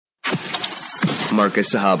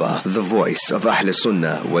Marcus Sahaba, the voice of Ahl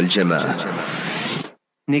Sunnah wal Jama'ah.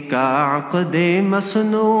 निकाह क़दे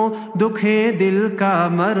मसनो दुखे दिल का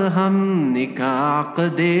मरहम, निकाह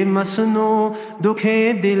क़दे मसनो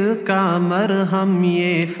दुखे दिल का मरहम,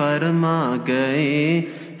 ये फरमा गए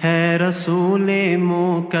है रसूले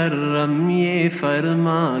मुकर्रम, ये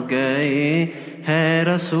फरमा गए है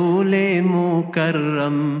रसूले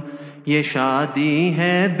मुकर्रम। ये शादी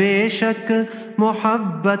है बेशक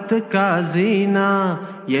मोहब्बत का ज़ीना,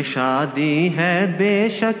 ये शादी है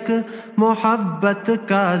बेशक मोहब्बत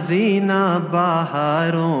का ज़ीना,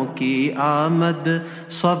 बहारों की आमद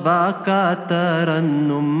सबा का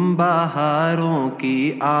तरन्नुम, बहारों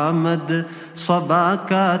की आमद सबा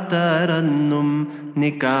का तरन्नुम।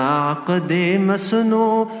 निकाह क़दे मसनो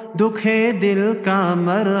दुखे दिल का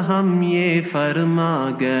मरहम, ये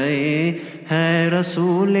फरमा गए है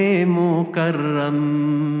रसूले मुकर्रम।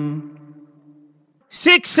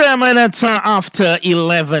 6 minutes after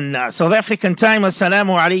 11 South African time.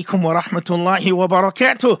 Assalamu alaikum wa rahmatullahi wa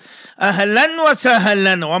barakatuh. Ahlan wa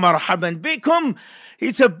sahlan wa marhaban bikum.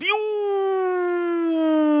 It's a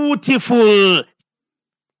beautiful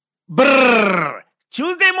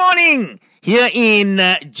Tuesday morning here in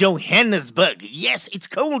Johannesburg. Yes, it's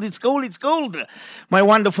cold, it's cold, it's cold. My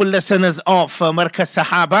wonderful listeners of Markaz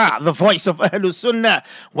Sahaba, the voice of Ahlus Sunnah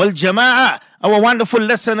wal Jama'ah. Our wonderful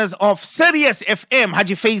listeners of Sirius FM,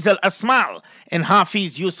 Haji Faisal Asmal and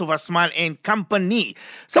Hafiz Yusuf Asmal and company.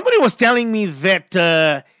 Somebody was telling me that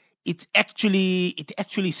it actually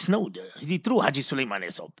snowed. Is it true, Haji Sulaiman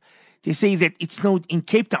Esop? They say that it snowed in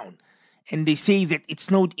Cape Town. And they say that it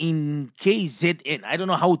snowed in KZN. I don't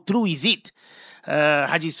know how true is it.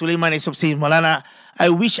 Haji Sulaiman Esop says, Malana, I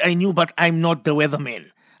wish I knew, but I'm not the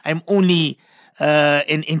weatherman. I'm only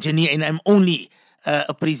an engineer, and I'm only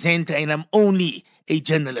a presenter, and I'm only a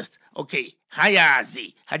journalist. Okay.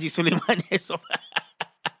 Hayazi. Haji Sulaiman Esop.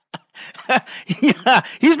 Yeah,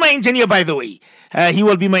 he's my engineer, by the way. He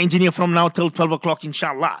will be my engineer from now till 12 o'clock,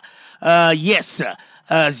 inshallah. Yes,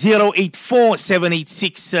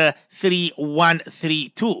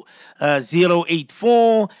 084-786-3132.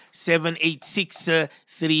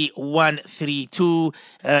 084-786-3132.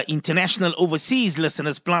 International overseas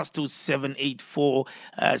listeners +2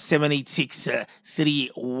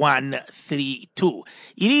 784-786-3132.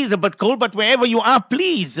 It is a bit cold, but wherever you are,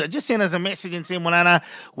 please just send us a message and say, Molana,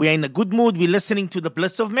 we are in a good mood. We're listening to the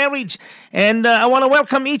Bliss of Marriage. And I want to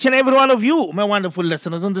welcome each and every one of you, my wonderful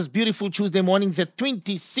listeners, on this beautiful Tuesday morning, the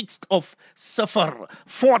 26th of Safar,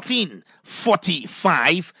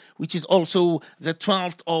 1445, which is also the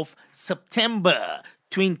 12th of September,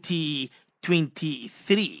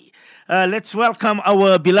 2023. Let's welcome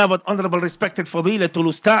our beloved, honorable, respected Fadilatul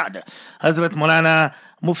Ustad, Hazrat Maulana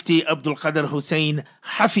Mufti Abdul Qadir Hussain,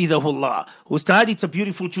 Hafidahullah. Ustad, it's a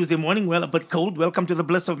beautiful Tuesday morning, well, a bit cold. Welcome to the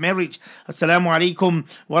Bliss of Marriage. Assalamu alaikum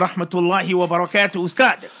wa rahmatullahi wa barakatuh,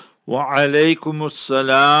 Ustad. Wa alaykum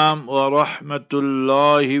assalam wa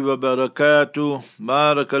rahmatullahi wa barakatuh.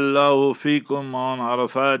 Barakallahu feekum on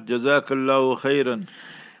Arafat. Jazakallahu khairan.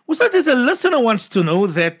 Ustad, there's a listener wants to know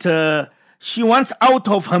that she wants out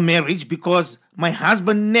of her marriage because my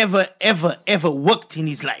husband never, ever, ever worked in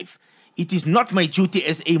his life. It is not my duty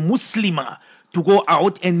as a Muslimah to go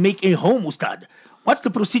out and make a home, Ustad. What's the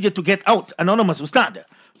procedure to get out? Anonymous, Ustad.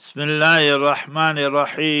 Bismillahir Rahmanir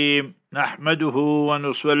Rahim. Nahmaduhu wa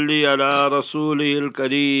nusalli ala Rasulihil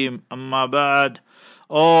Kareem. Amma ba'd.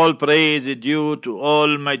 All praise is due to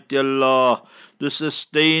Almighty Allah, the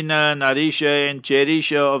sustainer, nourisher and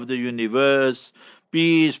cherisher of the universe.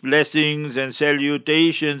 Peace, blessings and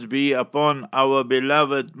salutations be upon our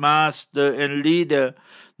beloved master and leader,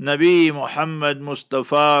 Nabi Muhammad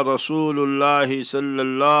Mustafa Rasulullah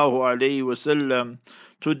sallallahu alayhi wasallam.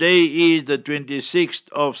 Today is the 26th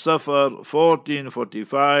of Safar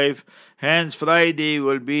 1445. Hence Friday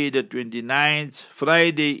will be the 29th.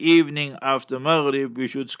 Friday evening after Maghrib we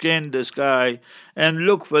should scan the sky and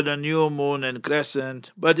look for the new moon and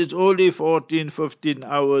crescent. But it's only 14-15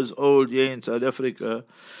 hours old here in South Africa,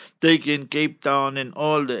 taking Cape Town and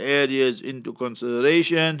all the areas into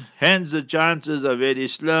consideration. Hence the chances are very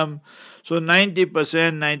slim. So 90%,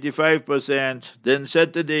 95%. Then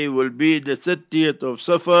Saturday will be the 30th of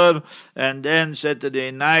Safar, and then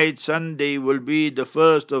Saturday night, Sunday will be the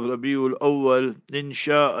 1st of Rabiul Awwal,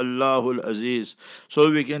 Insha'Allahul Aziz.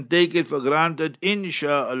 So we can take it for granted,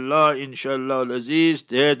 Insha'Allah, Insha'Allahul Aziz,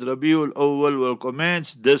 that Rabiul Awwal will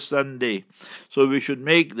commence this Sunday. So we should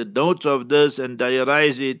make the notes of this and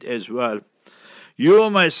diarize it as well.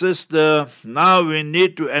 You, my sister, now we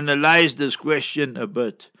need to analyze this question a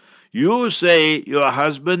bit. You say your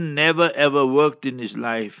husband never ever worked in his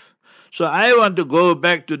life. So I want to go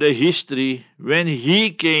back to the history when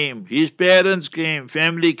he came, his parents came,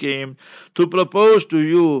 family came to propose to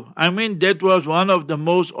you. I mean, that was one of the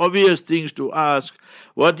most obvious things to ask.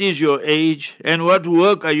 What is your age and what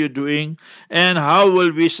work are you doing and how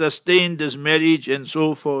will we sustain this marriage and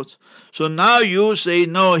so forth. So now you say,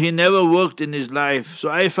 no, he never worked in his life. So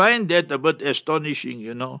I find that a bit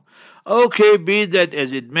astonishing. Okay, be that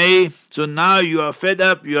as it may. So now you are fed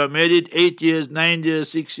up. You are married 8 years, 9 years,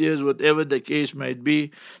 6 years, whatever the case might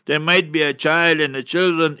be. There might be a child and a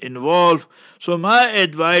children involved. So my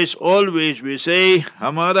advice always, we say,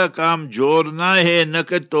 Hamara kam jorna hai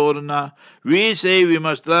nakat torna. We say we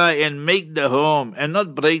must try and make the home and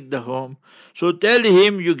not break the home. So tell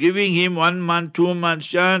him you're giving him 1 month, 2 months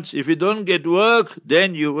chance. If you don't get work,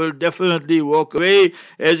 then you will definitely walk away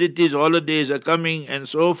as it is holidays are coming and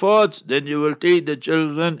so forth. Then you will take the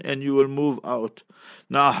children and you will move out.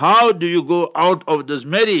 Now how do you go out of this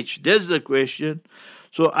marriage? That's the question.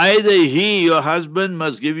 So either he, your husband,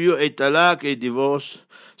 must give you a talaq, a divorce.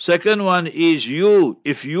 Second one is you,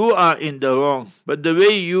 if you are in the wrong. But the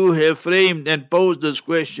way you have framed and posed this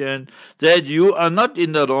question, that you are not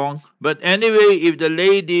in the wrong. But anyway, if the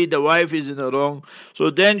lady, the wife is in the wrong, so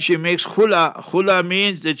then she makes khula. Khula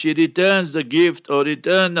means that she returns the gift or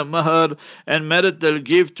return the mahar and marital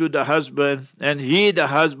gift to the husband. And he, the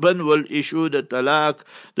husband, will issue the talaq.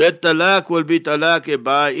 That talaq will be talaq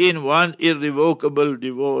ba'in, one irrevocable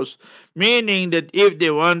divorce. Meaning that if they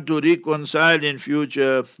want to reconcile in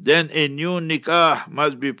future, then a new nikah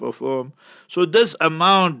must be performed. So this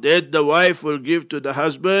amount that the wife will give to the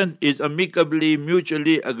husband is amicably,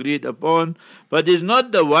 mutually agreed upon, but is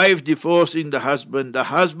not the wife divorcing the husband. The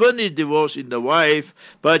husband is divorcing the wife,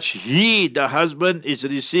 but he, the husband, is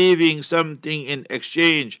receiving something in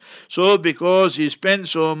exchange. So because he spent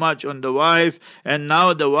so much on the wife, and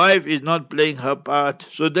now the wife is not playing her part,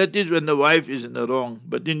 so that is when the wife is in the wrong.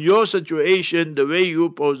 But in your situation, the way you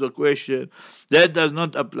pose the question, that does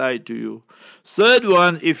not apply to you. Third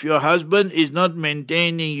one, if your husband is not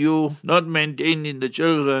maintaining you, not maintaining the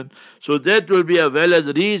children, so that will be a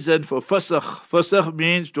valid reason for fasakh. Fasakh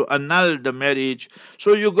means to annul the marriage.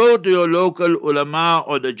 So you go to your local ulama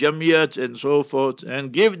or the jamiyats and so forth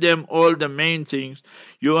and give them all the main things.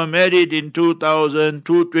 You were married in 2000,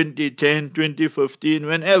 2010, 2015,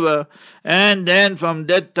 whenever, and then from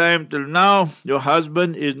that time till now, your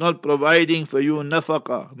husband is not providing for you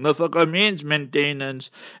nafaqah. Nafaqah means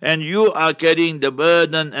maintenance, and you are carrying the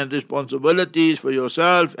burden and responsibilities for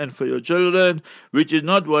yourself and for your children, which is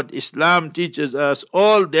not what Islam teaches us.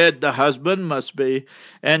 All that the husband must pay,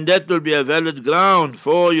 and that will be a valid ground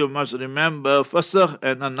for, you must remember, fasakh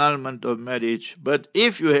and annulment of marriage. But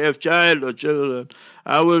if you have child or children,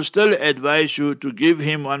 I will still advise you to give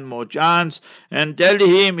him one more chance and tell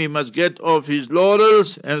him he must get off his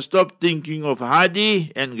laurels and stop thinking of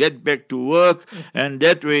Hadi and get back to work. And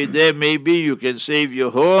that way there maybe you can save your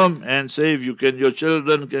home and save your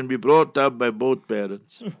children can be brought up by both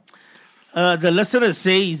parents. The listener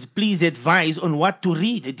says, please advise on what to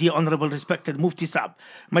read, dear Honorable Respected Mufti Saab.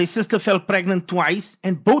 My sister fell pregnant twice,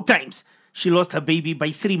 and both times she lost her baby by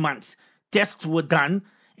 3 months. Tests were done,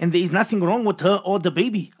 and there is nothing wrong with her or the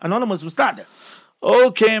baby. Anonymous was started.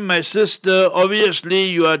 Okay, my sister, obviously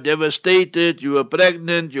you are devastated, you were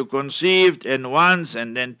pregnant, you conceived, and once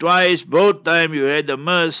and then twice, both times you had a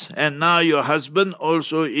miss, and now your husband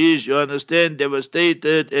also is, you understand,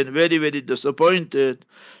 devastated and very, very disappointed.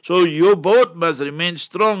 So you both must remain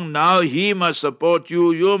strong now. He must support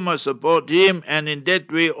you, you must support him, and in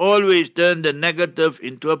that way always turn the negative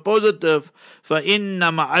into a positive. فَإِنَّ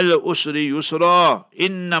مَعَ الْأُسْرِ يُسْرًا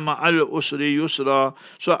إِنَّ مَعَ الْأُسْرِ يُسْرًا.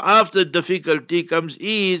 So after difficulty comes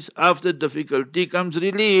ease, after difficulty comes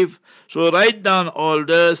relief. So write down all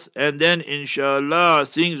this, and then inshallah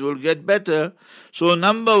things will get better. So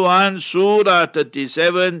number 1, Surah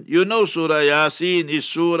 37. You know Surah Yasin is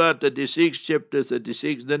Surah 36, chapter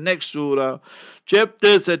 36. The next Surah,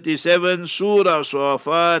 chapter 37, Surah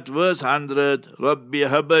Safat, verse 100. Rabbi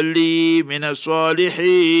habali minas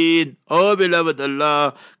salihin. Oh beloved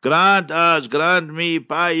Allah, grant us, grant me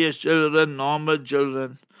pious children, normal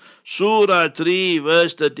children. Surah 3,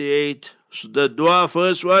 verse 38. The dua,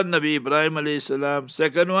 first one, Nabi Ibrahim alayhi salam.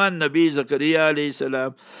 Second one, Nabi Zakaria alayhi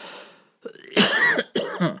salam.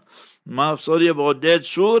 Sorry about that.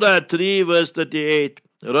 Surah 3, verse 38.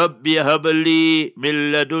 Rabbi habli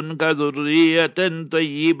min ladunka dhurriyatan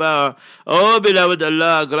tayyiba. Oh beloved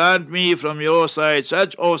Allah, grant me from your side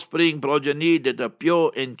such offspring progeny that are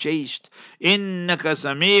pure and chaste. Innaka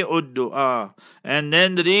sami'ud du'a. And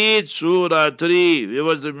then read Surah 3. We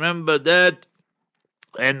must remember that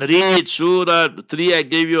and read Surah 3 I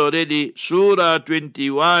gave you already, Surah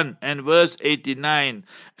 21 and verse 89,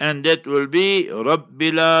 and that will be Rabbi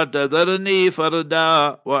la tadharni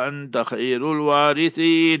farda wa anta khairul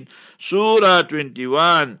warithin, Surah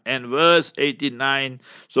 21 and verse 89.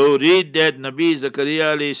 So read that, Nabi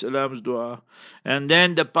Zakaria alayhi salam's dua. And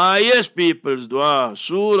then the pious people's dua,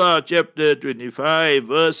 Surah chapter 25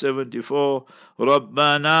 verse 74,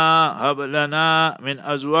 ربنا هب لنا من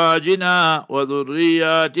أزواجنا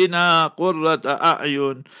وذرياتنا قرة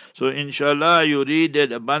أعين. So inshallah you read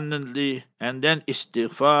it abundantly. And then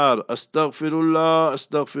istighfar, astaghfirullah,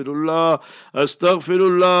 astaghfirullah,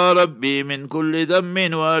 astaghfirullah Rabbi min kulli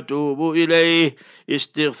dhammin wa atubu ilayh.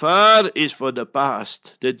 Istighfar is for the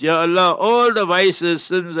past. That, Ya Allah, all the vices,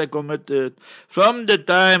 sins I committed, from the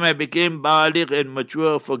time I became baligh and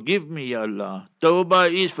mature, forgive me, Ya Allah.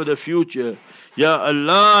 Tawbah is for the future. Ya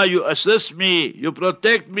Allah, you assist me, you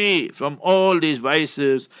protect me from all these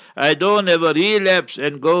vices. I don't ever relapse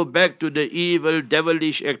and go back to the evil,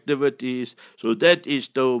 devilish activities. So that is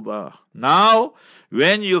Tawbah. Now,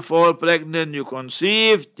 when you fall pregnant, you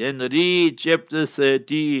conceive, then read chapter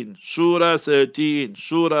 13, Surah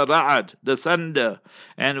Ra'ad, the thunder,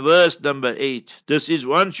 and verse number 8. This is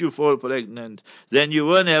once you fall pregnant, then you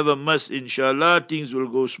won't have a mess, inshallah, things will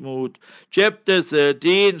go smooth. Chapter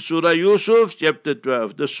 13, Surah Yusuf, chapter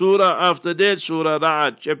 12. The surah after that, Surah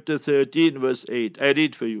Ra'ad, chapter 13, verse 8. I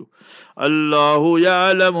read for you. الله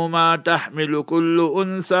يعلم ما تحمل كل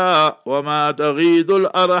أنثى وما تغيض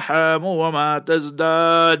الأرحام وما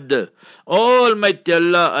تزداد. Almighty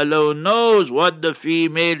Allah alone knows what the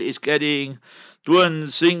female is carrying.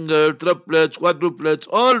 Twins, single, triplets, quadruplets,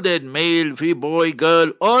 all that male, free boy,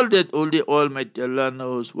 girl, all that only Almighty Allah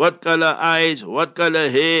knows. What color eyes, what color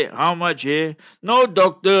hair, how much hair. No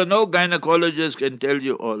doctor, no gynecologist can tell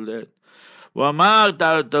you all that. وَمَا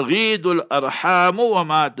تَغِيدُ الْأَرْحَامُ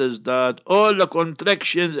وَمَا تَزْدَادُ. All the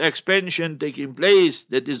contractions, expansion taking place,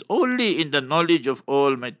 that is only in the knowledge of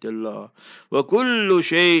Almighty Allah. وَكُلُّ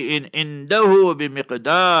شَيْءٍ إِنْدَهُ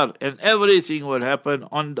بِمِقْدَارٍ. And everything will happen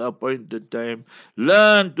on the appointed time.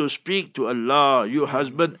 Learn to speak to Allah, you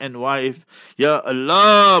husband and wife. Ya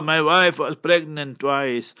Allah, my wife was pregnant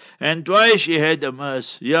twice, and twice she had a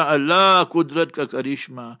mess. Ya Allah, Kudrat ka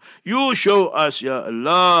Karishma. You show us, Ya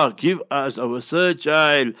Allah, give us our third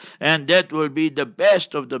child, and that will be the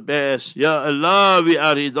best of the best. Ya Allah, we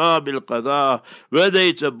are rida bil qada. Whether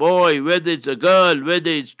it's a boy, whether it's a girl, whether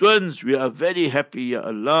it's twins, we are very happy, Ya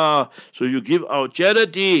Allah. So you give our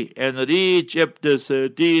charity and read chapter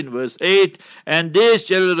 13 verse 8. And these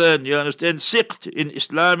children, you understand, siqt, in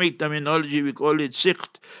Islamic terminology we call it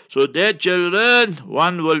siqt. So their children,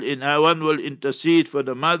 one will intercede for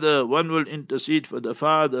the mother, one will intercede for the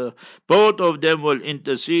father. Both of them will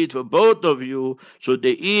intercede for both of you. So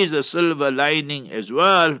there is a silver lining as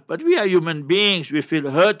well. But we are human beings, we feel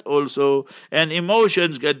hurt also, and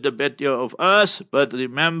emotions get the better of us. But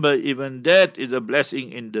remember, even that is a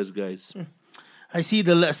blessing in disguise. I see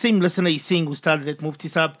the same listener is saying, Ustad, that Mufti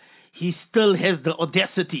Saab, he still has the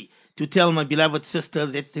audacity to tell my beloved sister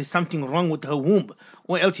that there's something wrong with her womb,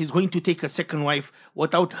 or else he's going to take a second wife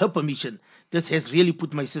without her permission. This has really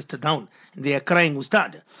put my sister down. They are crying,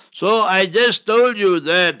 Ustad. So I just told you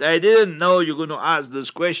that. I didn't know you're going to ask this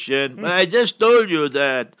question, but I just told you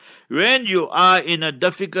that when you are in a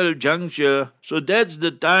difficult juncture, so that's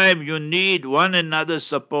the time you need one another's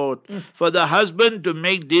support. For the husband to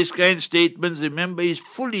make these kind of statements, remember, he's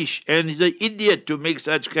foolish and he's an idiot to make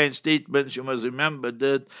such kind of statements. You must remember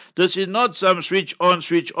that this is not some switch on,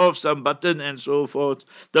 switch off, some button and so forth.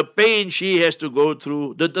 The pain she has to go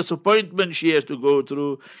through, the disappointment she has to go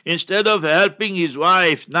through, instead of helping his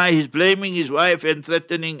wife, now he's blaming his wife and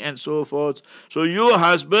threatening and so forth. So you,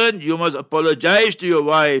 husband, you must apologize to your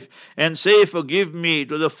wife and say, forgive me,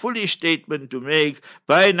 to the foolish statement to make,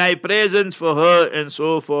 buy nice presents for her and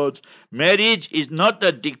so forth. Marriage is not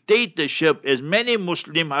a dictatorship as many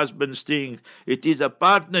Muslim husbands think. It is a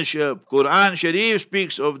partnership. Quran Sharif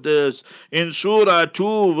speaks of this in Surah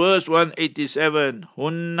 2 verse 187.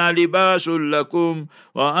 Hunna libasul lakum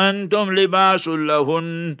wa antum libasul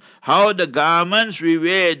lahun. How the garments we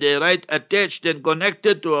wear, they're right attached and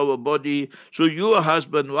connected to our body. So you,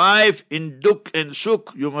 husband, wife, in duk and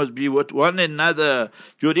suk, you must be with one another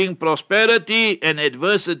during prosperity and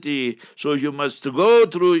adversity. So you must go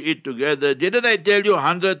through it together. Didn't I tell you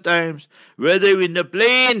 100 times? Whether in the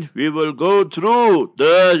plane, we will go through.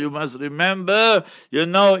 You must remember,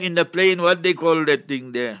 in the plane, what they call that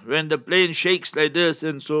thing there. When the plane shakes like this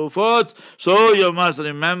and so forth. So you must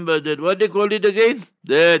remember that, what they call it again?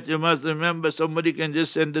 That you must remember, somebody can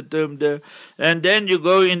just send the term there. And then you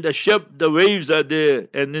go in the ship, the waves are there.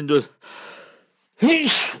 And in the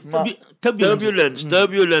Turbulence.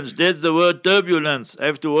 That's the word, turbulence. I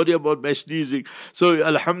have to worry about my sneezing. So,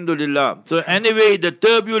 alhamdulillah. So, anyway, the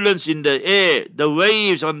turbulence in the air, the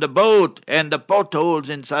waves on the boat, and the potholes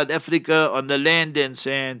in South Africa on the land and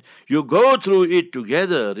sand, you go through it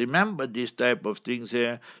together. Remember these type of things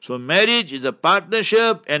here. So, marriage is a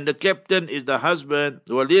partnership, and the captain is the husband.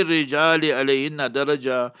 وَلِلرِّجَالِ عَلَيْهِنَّ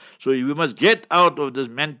دَرَجَةٌ. So, we must get out of this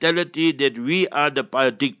mentality that we are the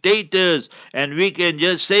dictators and we can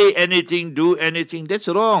just say anything, do anything. That's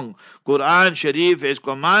wrong. Quran Sharif has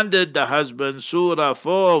commanded the husband, Surah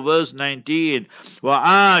 4 verse 19,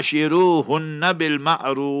 وَعَاشِرُوهُنَّ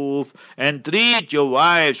بِالْمَعْرُوفِ, and treat your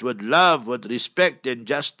wives with love, with respect and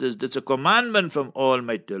justice. That's a commandment from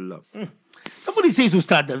Almighty Allah. Somebody says,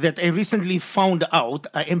 Ustad, that I recently found out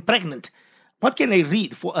I am pregnant. What can I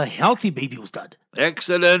read for a healthy baby, Ustad?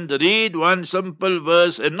 Excellent. Read one simple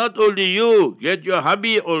verse, and not only you, get your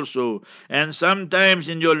hubby also. And sometimes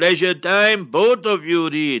in your leisure time, both of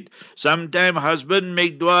you read. Sometimes husband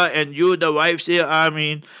make dua and you, the wife, say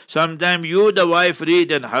Ameen. Sometimes you, the wife,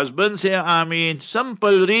 read and husband say Ameen.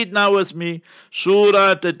 Simple. Read now with me.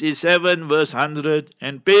 Surah 37 verse 100,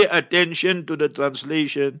 and pay attention to the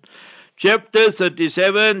translation. Chapter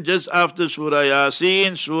 37, just after Surah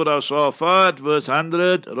Yasin, Surah Safat, verse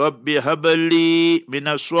 100, Rabbi habali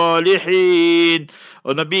minas salihin.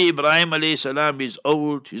 Nabi Ibrahim alayhi salam is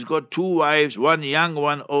old. He's got two wives, one young,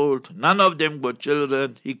 one old. None of them got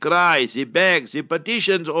children. He cries, he begs, he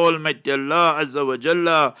petitions Almighty Allah Azza wa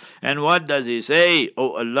Jalla. And what does he say?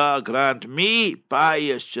 Oh Allah, grant me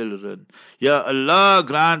pious children. Ya Allah,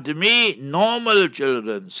 grant me normal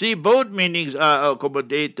children. See, both meanings are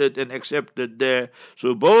accommodated and accepted there.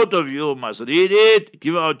 So both of you must read it.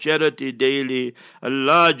 Give out charity daily.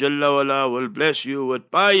 Allah Jalla wala will bless you with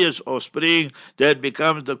pious offspring that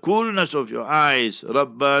becomes the coolness of your eyes.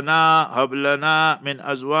 Rabbana hablana min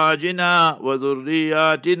azwajina wa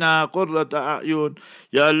dhurriyatina qurrata a'yun.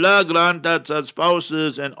 Ya Allah, grant us such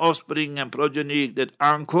spouses and offspring and progeny that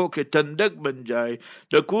aankhon ke tandak ban jaye,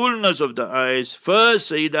 the coolness of the eyes.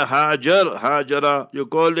 First, Sayyidah Hajara, you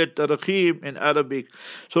call it tarkhim in Arabic.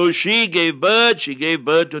 So she gave birth to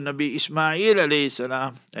Nabi Ismail alayhi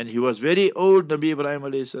salam, and he was very old, Nabi Ibrahim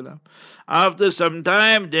alayhi salam. After some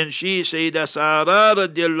time, then she, Sayyidah Sarah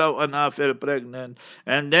radiallahu anha, fell pregnant,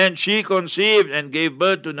 and then she conceived and gave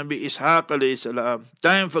birth to Nabi Ishaq alayhi salam.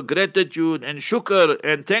 Time for gratitude and shukr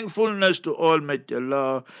and thankfulness to Almighty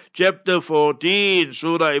Allah. Chapter 14,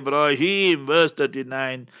 Surah Ibrahim, verse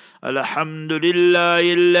 39.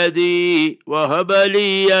 Alhamdulillahi alladhi wahaba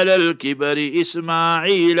li ala al-kibari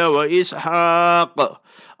Ismail wa Ishaq.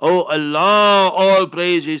 Oh Allah, all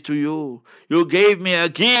praise is to you. You gave me a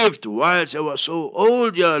gift whilst I was so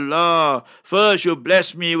old, Ya Allah. First you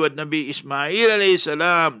blessed me with Nabi Ismail alayhi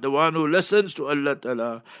salam, the one who listens to Allah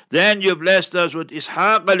Ta'ala. Then you blessed us with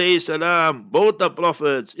Ishaq alayhi salam. Both are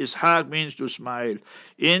prophets. Ishaq means to smile.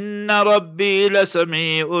 Inna Rabbi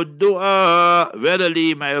lasami'ud du'a.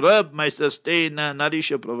 Verily my Rabb, my sustainer,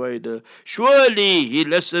 nourisher, provider. Surely he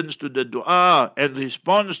listens to the dua and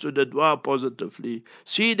responds to the dua positively.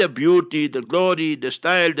 See the beauty, the glory, the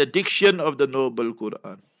style, the diction of the noble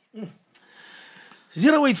Quran.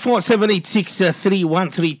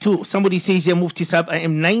 084-786-3132. Somebody says here, Mufti Sahib, I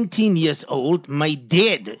am 19 years old. My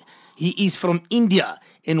dad, he is from India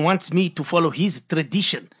and wants me to follow his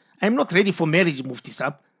tradition. I am not ready for marriage, Mufti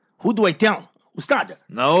Sahib. Who do I tell? Ustad.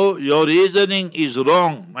 No, your reasoning is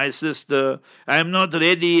wrong, my sister. I am not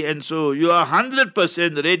ready, and so you are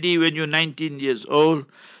 100% ready when you're 19 years old.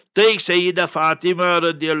 Take Sayyidah Fatima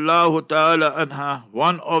radiallahu ta'ala anha,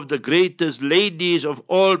 one of the greatest ladies of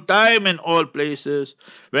all time and all places,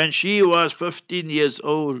 when she was 15 years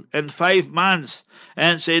old and 5 months,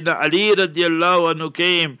 and Sayyidina Ali radiallahu anhu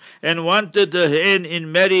came and wanted her hand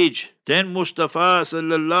in marriage. Then Mustafa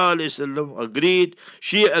sallallahu alayhi wasallam agreed.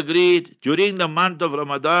 She agreed. During the month of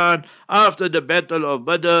Ramadan, after the battle of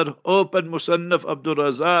Badr, open Musannaf Abdul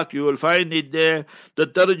Razak, you will find it there. The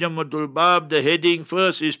Tarjamatul Bab, the heading,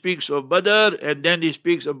 first he speaks of Badr, and then he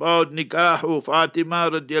speaks about Nikahu Fatima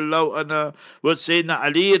radiallahu anha with Sayyidina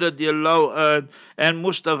Ali radiallahu anhu and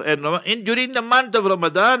Mustafa. And during the month of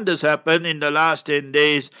Ramadan, this happened in the last 10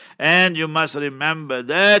 days. And you must remember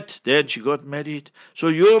that. Then she got married. So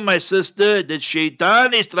you, my sister, sister, that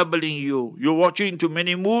shaitan is troubling you. You're watching too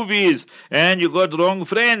many movies and you got wrong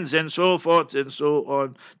friends and so forth and so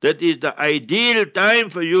on. That is the ideal time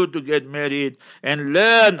for you to get married and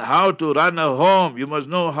learn how to run a home. You must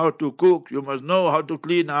know how to cook. You must know how to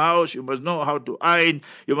clean a house. You must know how to iron.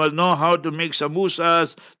 You must know how to make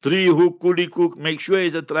samosas, 3-hook, kuli cook. Make sure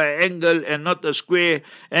it's a triangle and not a square.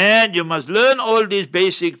 And you must learn all these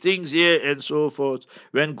basic things here and so forth.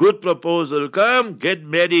 When good proposal come, get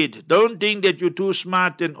married. Don't think that you're too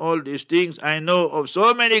smart and all these things. I know of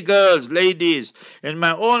so many girls, ladies, in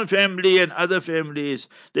my own family and other families.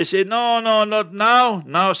 They say, no, not now.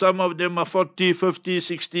 Now some of them are 40, 50,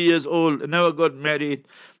 60 years old and never got married.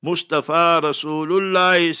 Mustafa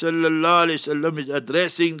Rasulullah sallallahu alaihi wasallam is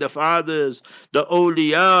addressing the fathers, the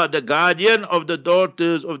awliya, the guardian of the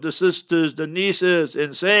daughters, of the sisters, the nieces,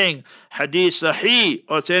 and saying, hadith sahih,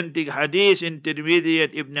 authentic hadith in Tirmidhi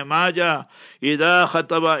and Ibn Majah, إِذَا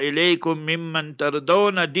خَطَبَ إِلَيْكُم مِّمَّن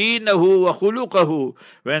تَرْضَوْنَ دِينَهُ وَخُلُقَهُ.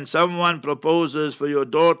 When someone proposes for your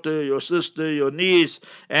daughter, your sister, your niece,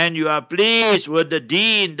 and you are pleased with the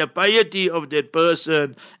deen, the piety of that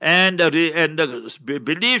person, and the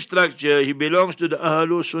belief structure, he belongs to the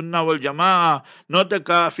Ahlul Sunnah wal Jama'ah, not the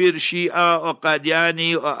Kafir, Shia, or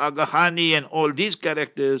Qadiani, or Agakhani, and all these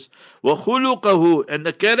characters. وَخُلُقَهُ, and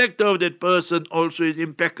the character of that person also is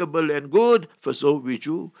impeccable and good,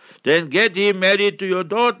 فَزَوِّجُوا, then get him married to your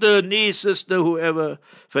daughter, niece, sister, whoever.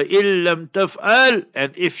 فَإِن لَمْ تَفْعَلْ,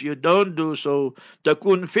 and if you don't do so,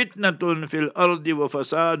 تَكُنْ فِتْنَةٌ فِي الْأَرْضِ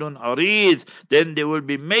وَفَسَادٌ عَرِيضٌ, then there will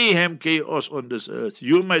be mayhem, chaos on this earth.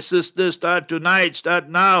 You, my sister, start tonight, start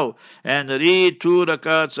now, and read 2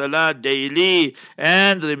 rakat salat daily,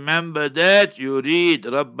 and remember that you read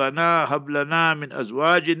رَبَّنَا هَبْ لَنَا مِنْ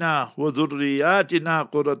أَزْوَاجِنَا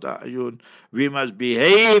وَذُرِّيَّاتِنَا قُرَّةَ أَعْيُنٍ. We must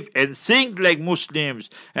behave and think like Muslims,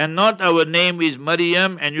 and not our name is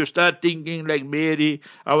Maryam and you start thinking like Mary.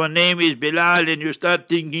 Our name is Bilal and you start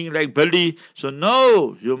thinking like Bali. So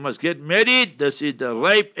no, you must get married. This is the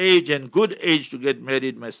ripe age and good age to get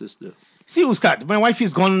married, my sister. See, Ustad, my wife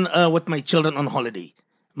is gone with my children on holiday.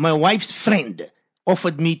 My wife's friend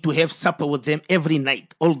offered me to have supper with them every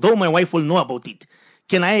night, although my wife will know about it.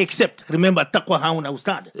 Can I accept? Remember, taqwa hauna,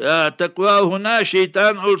 Ustad. Yeah, taqwa huna,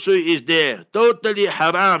 shaitan also is there. Totally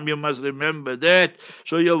haram, you must remember that.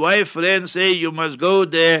 So your wife friends say you must go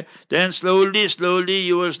there. Then slowly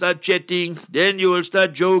you will start chatting. Then you will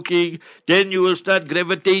start joking. Then you will start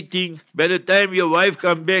gravitating. By the time your wife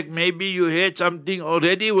come back, maybe you had something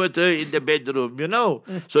already with her in the bedroom, you know.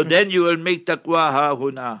 So then you will make taqwa ha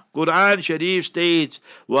huna. Quran Sharif states,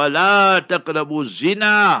 وَلَا تَقْرَبُوا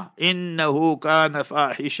الزِّنَا إِنَّهُ كَانَ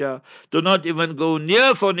fahisha. Do not even go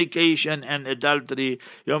near fornication and adultery.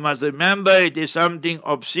 You must remember it is something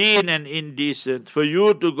obscene and indecent. For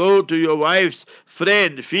you to go to your wife's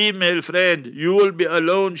friend, female friend, you will be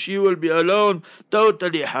alone, she will be alone,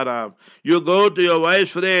 totally haram. You go to your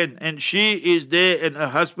wife's friend and she is there and her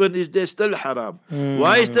husband is there, still haram.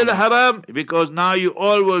 Why still haram? Because now you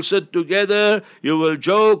all will sit together, you will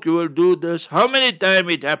joke, you will do this. How many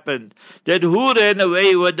times it happened that who ran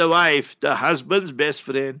away with the wife? The husband's best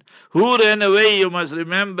friend. Who ran away? You must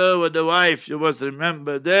remember with the wife. You must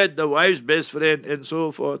remember that the wife's best friend and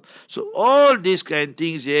so forth. So all these kind of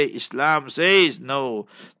things here, Islam says no.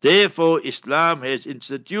 Therefore, Islam has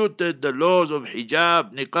instituted the laws of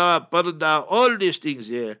hijab, niqab, parda, all these things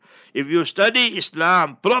here. If you study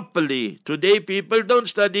Islam properly, today people don't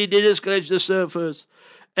study, they just scratch the surface.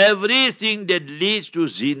 Everything that leads to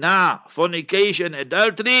zina, fornication,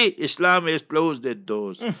 adultery, Islam has closed the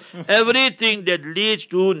doors. Everything that leads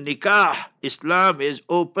to nikah, Islam has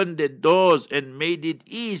opened the doors and made it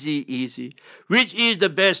easy. Which is the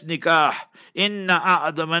best nikah? Inna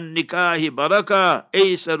a'adhaman nikahi baraka,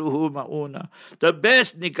 aysaruhu ma'una. The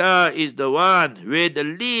best nikah is the one where the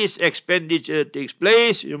least expenditure takes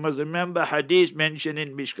place. You must remember hadith mentioned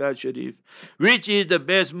in Mishkat Sharif. Which is the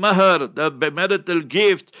best mahar, the marital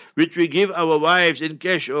gift which we give our wives in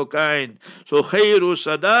cash or kind. So khairu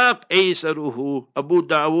sadaq aysaruhu. Abu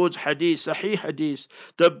Dawood's hadith, sahih hadith.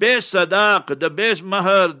 The best sadaq, the best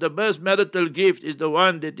mahar, the best marital gift is the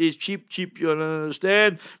one that is cheap, you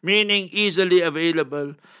understand? Meaning easily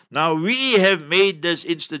available. Now we have made this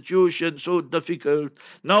institution so difficult.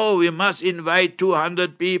 Now we must invite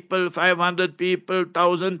 200 people, 500 people,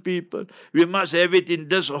 1,000 people. We must have it in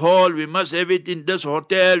this hall, we must have it in this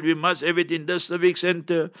hotel, we must have it in this civic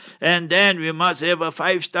center, and then we must have a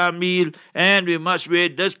 5-star meal, and we must wear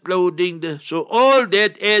this clothing. So all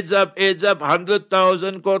that adds up,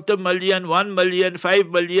 100,000, 250,000, 1 million, 5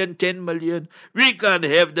 million, 10 million. We can't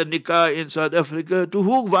have the nikah in South Africa. To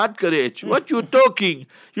who what courage? What you talking?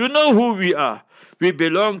 You know who we are. We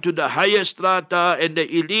belong to the higher strata and the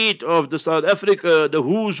elite of the South Africa, the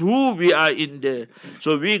who's who we are in there.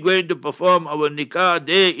 So we're going to perform our nikah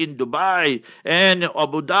there in Dubai and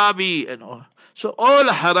Abu Dhabi and all. So all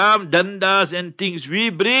haram dandas and things we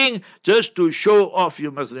bring just to show off, you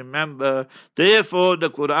must remember. Therefore the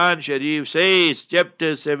Quran Sharif says,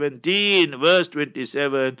 chapter 17, verse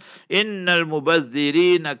 27, Innal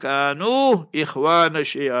mubadhirina kanu ikhwana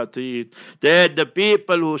shayateen. That the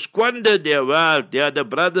people who squander their wealth, they are the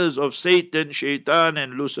brothers of Satan, Shaitan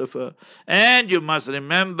and Lucifer. And you must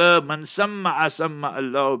remember, man samma'a samma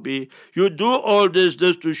Allah bi. You do all this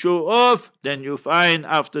just to show off, then you find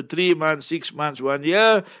after 3 months, 6 months, 1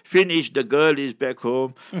 year, finish, the girl is back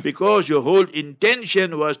home because your whole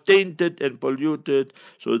intention was tainted and polluted.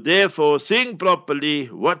 So therefore, think properly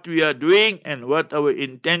what we are doing and what our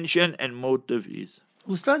intention and motive is.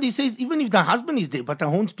 Ustad, he says, even if the husband is there, but I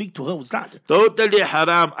won't speak to her, Ustad. Totally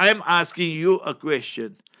haram. I'm asking you a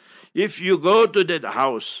question. If you go to that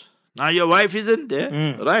house, now your wife isn't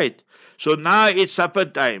there, right? So now it's supper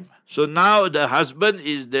time. So now the husband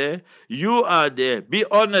is there, you are there. Be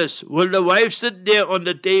honest. Will the wife sit there on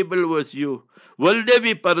the table with you? Will there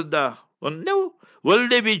be parda? Well, no. Will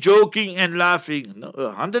they be joking and laughing? No,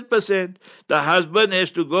 100%. The husband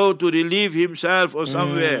has to go to relieve himself or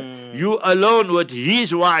somewhere. You alone with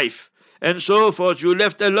his wife and so forth. You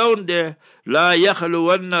left alone there. لا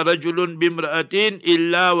يخلون رجل بامرأة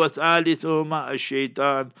إلا وثالثهما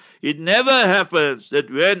الشيطان. It never happens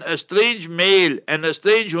that when a strange male and a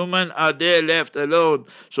strange woman are there left alone,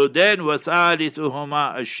 so then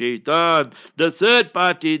وثالثهما الشيطان. The third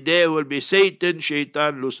party there will be Satan,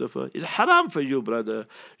 Shaitan, Lucifer. It's haram for you, brother.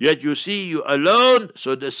 Yet you see you alone,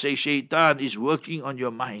 so the Shaitan is working on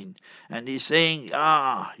your mind. And he's saying,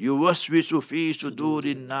 you waswisu fi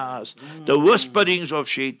sudurin nas. The whisperings of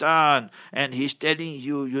Shaitan. And he's telling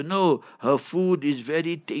you, you know, her food is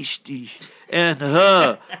very tasty. And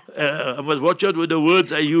her, I must watch out with the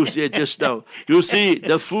words I used here just now. You see,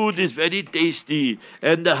 the food is very tasty.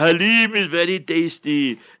 And the halim is very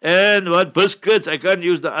tasty. And what biscuits, I can't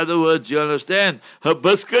use the other words, you understand? Her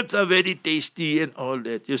biscuits are very tasty and all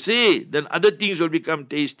that. You see, then other things will become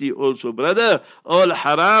tasty also. Brother, all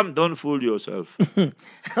haram, don't fool yourself.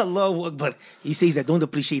 Allahu Akbar. He says, I don't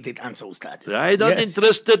appreciate that answer, Ustad. I'm not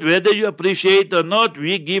interested whether you appreciate or not.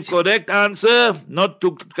 We give correct answer, not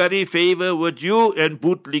to curry favor with you and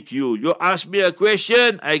bootlick you. You ask me a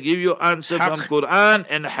question, I give you answer from Quran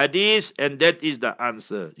and Hadith, and that is the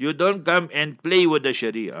answer. You don't come and play with the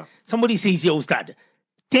Sharia. Somebody says here, Ustad,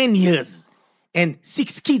 10 years and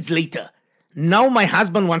 6 kids later, now my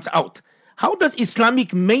husband wants out. How does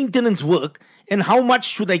Islamic maintenance work, and how much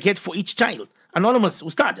should I get for each child? Anonymous,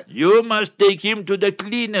 Ustad. You must take him to the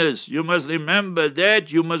cleaners. You must remember that.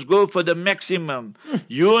 You must go for the maximum.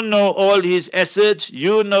 You know all his assets.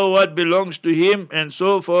 You know what belongs to him and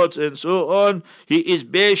so forth and so on. He is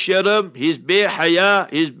be sharam, he's be haya,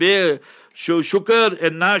 he's be shukr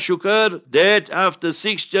and na shukr, that after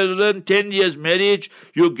 6 children, 10 years marriage,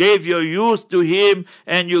 you gave your youth to him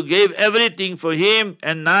and you gave everything for him,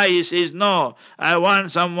 and now he says, no, I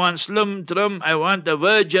want someone slim, trim, I want a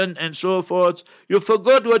virgin and so forth. You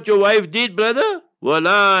forgot what your wife did, brother?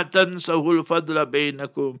 وَلَا تَنْسَهُ الْفَضْلَ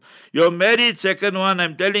بَيْنَكُمْ. Your married second one,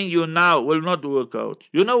 I'm telling you now, will not work out.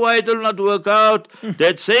 You know why it will not work out?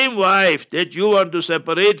 That same wife that you want to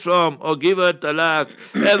separate from or give her talaq,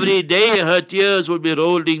 every day her tears will be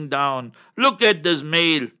rolling down. Look at this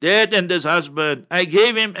male, that and this husband. I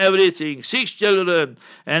gave him everything, 6 children,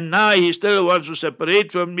 and now he still wants to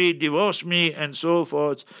separate from me, divorce me, and so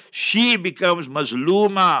forth. She becomes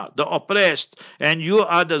mazluma, the oppressed, and you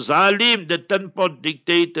are the zalim, the ten-pot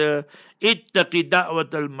dictator. اتق دعوة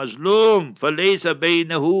المظلوم فليس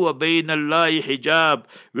بينه وبين الله حجاب.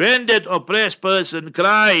 When that oppressed person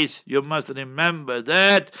cries, you must remember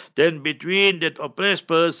that, then between that oppressed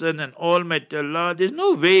person and Almighty Allah, there's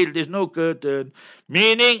no veil, there's no curtain.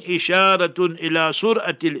 Meaning, isharatun ila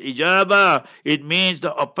sur'atil ijaba. It means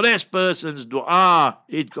the oppressed person's dua,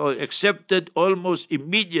 it got accepted almost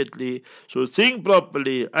immediately. So think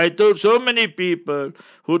properly. I told so many people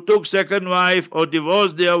who took second wife or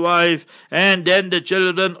divorced their wife, and then the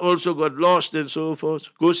children also got lost and so forth.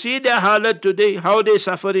 Go see their halat today, how they're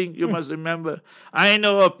suffering, you must remember. I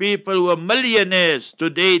know of people who are millionaires.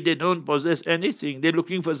 Today they don't possess anything. They're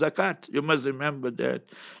looking for zakat. You must remember that.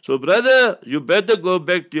 So brother, you better go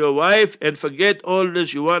back to your wife and forget all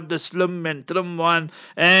this. You want the slim and trim one,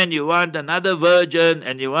 and you want another virgin,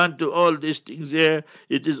 and you want to all these things there.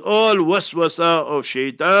 It is all waswasa of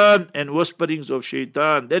shaitan and whisperings of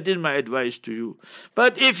shaitan. That is my advice to you.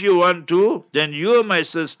 But if you want want to, then you, my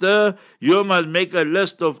sister, you must make a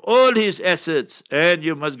list of all his assets, and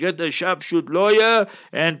you must get a sharpshoot lawyer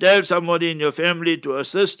and tell somebody in your family to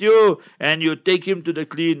assist you, and you take him to the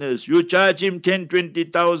cleaners. You charge him 10,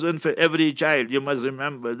 20,000 for every child. You must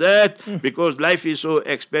remember that, because life is so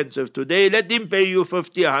expensive today. Let him pay you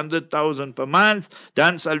 50, 100,000 per month.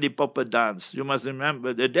 Dance al the proper dance. You must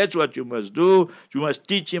remember that. That's what you must do. You must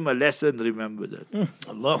teach him a lesson. Remember that.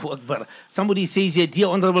 Allahu Akbar. Somebody says here, dear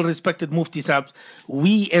honorable respected Mufti Sahib,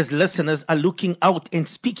 we as listeners are looking out and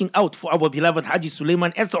speaking out for our beloved Haji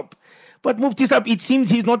Suleiman Esop. But Mufti Sahib, it seems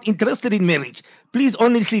he's not interested in marriage. Please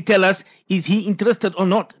honestly tell us, is he interested or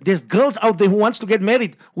not? There's girls out there who wants to get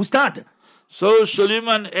married. Ustad. So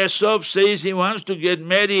Suleiman Esop says he wants to get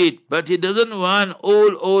married, but he doesn't want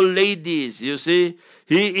old ladies, you see.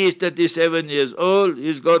 He is 37 years old.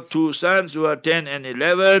 He's got two sons who are 10 and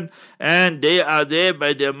 11, and they are there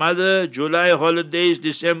by their mother. July holidays,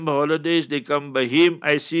 December holidays, they come by him.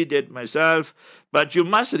 I see that myself. But you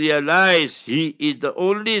must realize he is the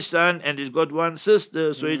only son and he's got one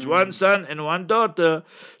sister. So it's one son and one daughter.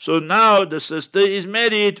 So now the sister is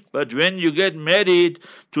married. But when you get married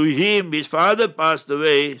to him, his father passed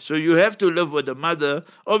away. So you have to live with the mother.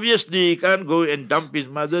 Obviously, he can't go and dump his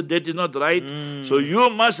mother. That is not right. So you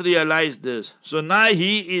must realize this. So now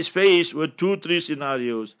he is faced with 2-3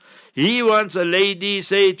 scenarios. He wants a lady,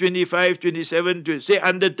 say 25, 27, say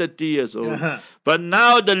under 30 years old. But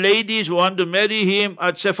now the ladies who want to marry him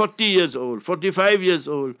are say 40 years old, 45 years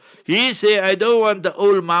old. He say, I don't want the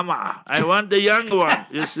old mama. I want the young one.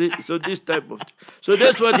 You see? So this type of... So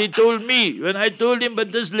that's what he told me. When I told him,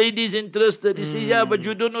 but this lady is interested. He said, yeah, but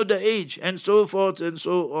you don't know the age, and so forth and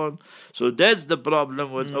so on. So that's the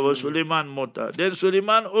problem with our Suleiman Mota. Then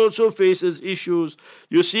Suleiman also faces issues.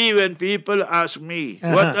 You see, when people ask me,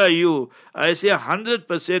 what are you? I say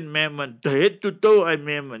 100% Memon. Head to toe I'm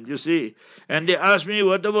Memon, you see. And they ask me,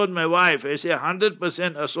 what about my wife? I say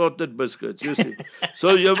 100% assorted biscuits, you see.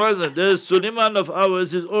 So your mother, the Suleiman of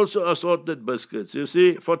ours is also assorted biscuits, you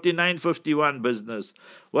see. 4951 business.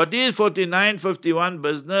 What is 4951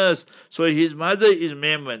 business? So his mother is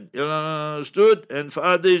Memon, you understood? And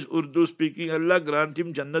father is Urdu speaking. Allah grant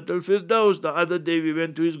him Jannat al-Firdaus. The other day we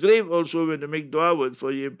went to his grave also when to make dua with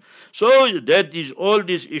for him. So that is all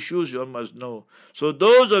these issues you must know. So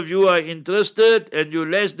those of you who are interested and you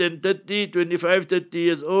less than 30, 25, 30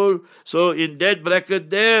 years old, so in that bracket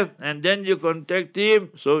there, and then you contact him,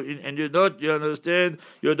 so and you understand,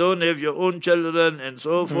 you don't have your own children and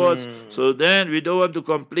so forth, so then we don't want to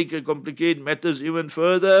complicate matters even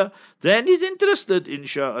further, then he's interested,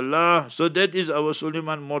 inshallah. So that is our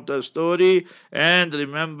Suleiman Mota story, and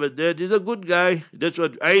remember that he's a good guy. That's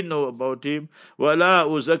what I know about him. Wala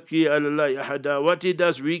uzakki Allah ahada. What he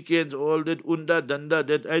does weekends, all that unda danda,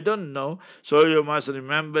 that I don't know. So you must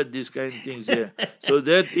remember these kind of things here. So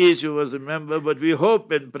that is, you must remember, but we hope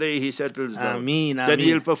and pray he settles down. Ameen, Then ameen.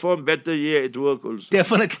 he'll perform better here at work also.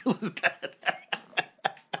 Definitely was that.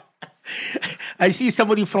 I see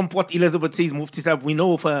somebody from Port Elizabeth says, Mufti Sahib, we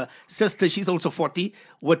know of a sister, she's also 40,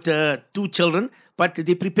 with 2 children, but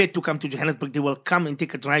they prepared to come to Johannesburg. They will come and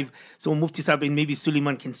take a drive. So Mufti Sahib and maybe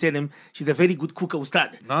Suleiman can send them. She's a very good cook,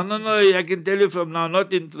 Ustad. No, I can tell you from now,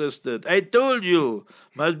 not interested. I told you,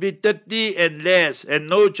 must be 30 and less and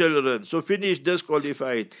no children. So finish,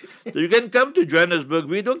 disqualified. So you can come to Johannesburg.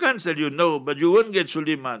 We don't cancel you, no, but you won't get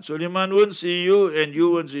Suleiman. Suleiman won't see you and you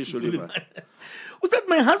won't see Suleiman. Ustad,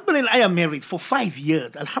 my husband and I are married for 5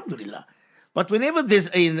 years, alhamdulillah. But whenever there's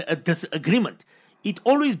a disagreement, it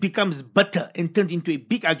always becomes bitter and turns into a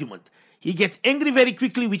big argument. He gets angry very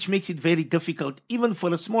quickly, which makes it very difficult, even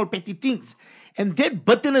for the small petty things. And that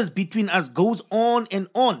bitterness between us goes on and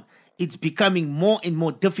on. It's becoming more and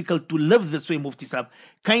more difficult to live this way, Mufti Sahib.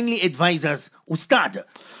 Kindly advise us, Ustad.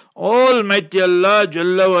 Almighty Allah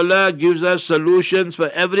Jalla wala gives us solutions for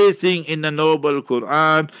everything in the noble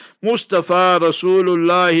Quran. Mustafa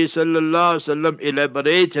Rasulullah sallallahu alaihi wasallam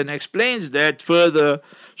elaborates and explains that further.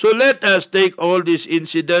 So let us take all these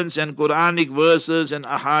incidents and Quranic verses and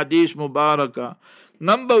ahadith mubarakah.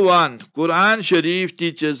 Number 1, Quran Sharif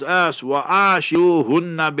teaches us,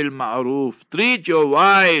 وَعَاشِرُوهُنَّ بِالْمَعْرُوفِ. Treat your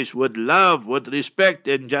wives with love, with respect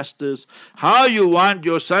and justice. How you want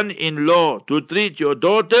your son-in-law to treat your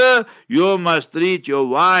daughter, you must treat your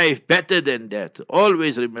wife better than that.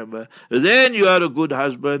 Always remember. Then you are a good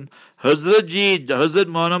husband. Hazrat Ji, Hazrat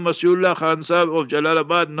Maulana Masiullah Khan Sahib of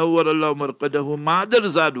Jalalabad, Nawwarallahu Marqadahu,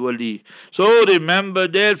 Madarzad Wali. So remember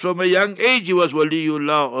that from a young age he was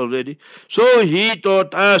Waliullah already. So he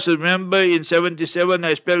taught us, remember in 77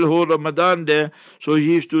 I spent whole Ramadan there. So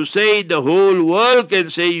he used to say the whole world can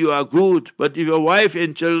say you are good. But if your wife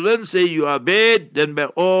and children say you are bad, then by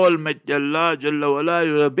Almighty Allah Jalla wala,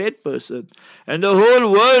 you are a bad person. And the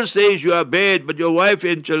whole world says you are bad, but your wife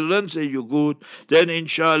and children say you're good, then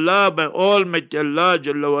inshallah by Almighty Allah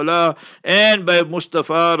Jalla wala and by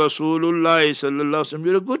Mustafa Rasulullah Sallallahu Alaihi Wasallam,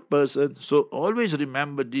 you're a good person. So always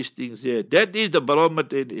remember these things here. That is the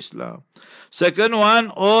barometer in Islam. Second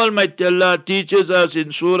one, Almighty Allah teaches us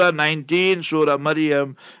in Surah 19, Surah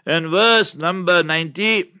Maryam, and verse number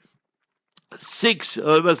 96.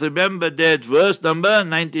 Always remember that verse number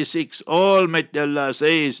 96. Almighty Allah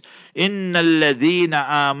says, Inna alladhina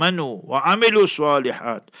amanu wa amilu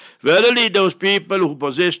salihat. Verily those people who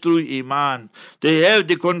possess true iman, they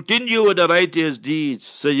continue with the righteous deeds.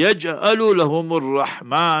 Sayaj'alu lahumur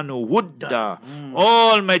rahmanu wudda.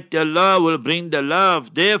 Almighty Allah will bring the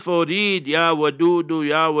love. Therefore read Ya Wadudu,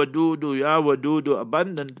 Ya Wadudu, Ya Wadudu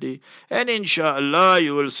abundantly. And inshallah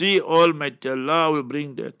you will see Almighty Allah will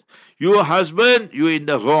bring that. Your husband, you're in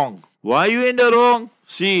the wrong. Why are you in the wrong?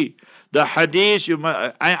 See, the hadith,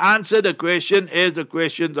 I answer the question as the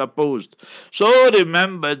questions are posed. So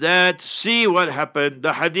remember that, see what happened.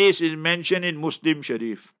 The hadith is mentioned in Muslim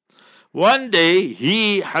Sharif. One day,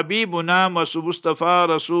 Habibuna Mustafa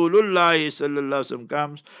Rasulullah Sallallahu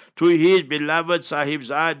comes to his beloved Sahib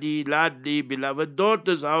Zadi, Ladli, beloved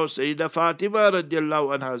daughter's house, Sayyidah Fatima radiallahu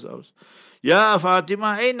anha's house. Ya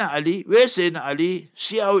Fatima, Aina Ali? Where's Sayyidina Ali?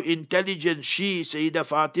 See how intelligent Sayyidah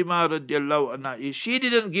Fatima radiallahu anha is. She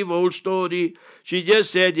didn't give a whole story. She just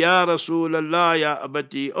said, Ya Rasulallah, Ya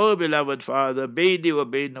Abati, oh beloved father, Baini wa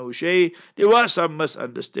Bainahu Shay. There was some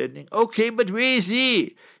misunderstanding. Okay, but where is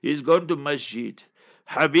he? He's gone to masjid.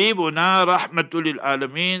 Habibuna Rahmatul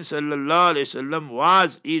Alameen Sallallahu Alaihi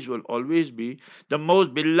Wasallam is, will always be the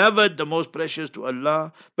most beloved, the most precious to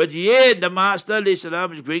Allah. But yet the Master Alayhi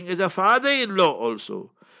Salam is going as a father-in-law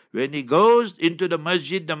also. When he goes into the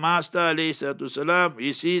masjid, the Master Alayhi Salam,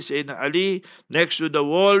 he sees Sayyidina Ali next to the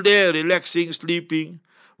wall there, relaxing, sleeping.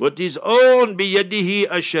 What his own biyadihi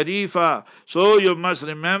ash-sharifa. So you must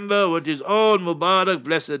remember what his own Mubarak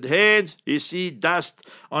blessed hands. You see dust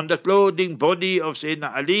on the clothing body of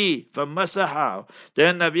Sayyidina Ali from Masaha.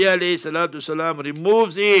 Then Nabi alayhi salatu salam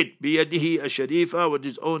removes it biyadihi ash-sharifa with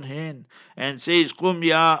his own hand and says, Qum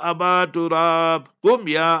ya Aba Turab, Qum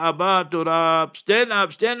ya Aba Turab,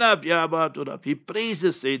 stand up ya Aba Turab. He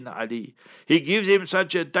praises Sayyidina Ali. He gives him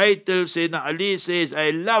such a title. Sayyidina Ali says, I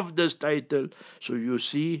love this title. So you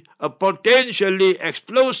see a potentially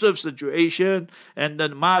explosive situation, and the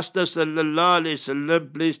Master Sallallahu Alaihi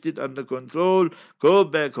Wasallam placed it under control. Go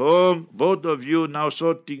back home, both of you now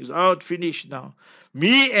sort things out, finish now.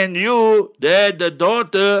 Me and you, that the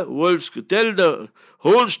daughter will tell the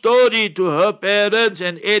whole story to her parents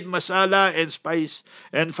and add masala and spice.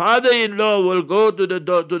 And father-in-law will go to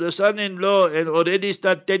the son-in-law and already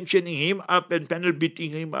start tensioning him up and panel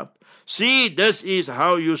beating him up. See, this is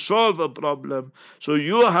how you solve a problem. So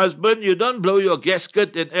your husband, you don't blow your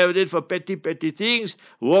gasket and everything for petty things.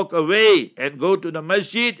 Walk away and go to the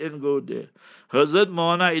masjid and go there. Hazrat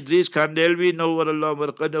Maulana Idris Khandelwi, Nawwarallahu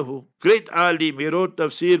Marqadahu, great alim. He wrote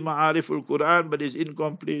Tafsir Ma'ariful Quran, but is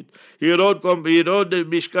incomplete. He wrote the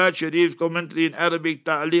Mishkat Sharif's commentary in Arabic,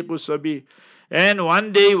 Ta'liqus Sabi. And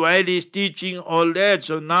one day while he's teaching all that,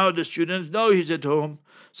 so now the students know he's at home.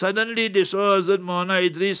 Suddenly they saw Hazrat Maulana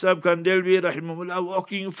Idris Sahib Khandelwi Rahimahullah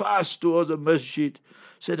walking fast towards the masjid.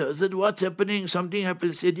 Said, Hazrat, what's happening? Something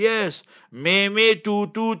happened. Said, yes. Mein tu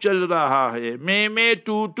chal raha hai. Mein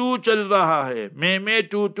tu chal raha hai. Mein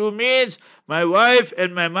tu means my wife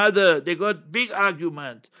and my mother, they got big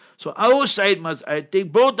argument. So outside must I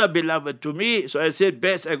think both are beloved to me. So I said,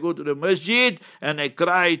 best I go to the masjid and I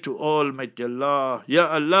cry to Almighty Allah. Ya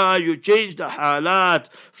Allah, you change the halat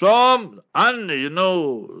from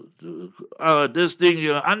this thing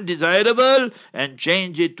you're undesirable and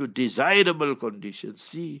change it to desirable conditions.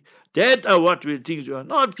 See, that are what we think you are.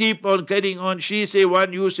 Not keep on carrying on. She say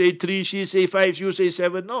 1, you say 3, she say 5, you say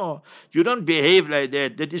 7. No, you don't behave like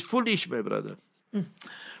that. That is foolish, my brother.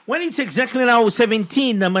 When it's exactly now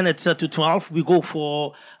 17 minutes to 12, we go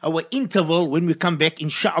for our interval. When we come back,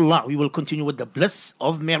 inshallah, we will continue with the bliss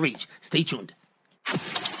of marriage. Stay tuned.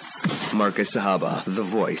 Marcus Sahaba, the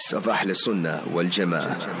voice of Ahl Sunnah wal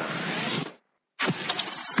Jama'ah.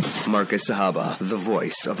 Marcus Sahaba, the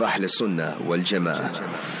voice of Ahl Sunnah wal Jama'ah.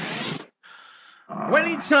 Well,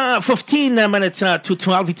 it's 15 minutes to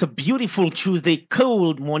 12. It's a beautiful Tuesday,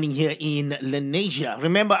 cold morning here in Lenasia.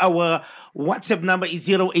 Remember, our WhatsApp number is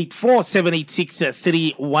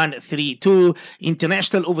 084-786-3132.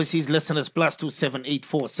 International overseas listeners plus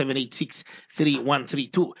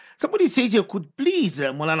 2784-786-3132. Somebody says here, could please,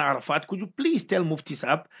 Molana Arafat, could you please tell Mufti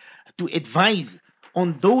Saab to advise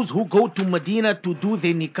on those who go to Medina to do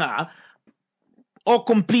the nikah or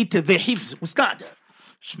complete the hifz? Ustad.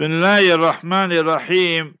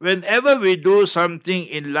 Bismillahirrahmanirrahim. Whenever we do something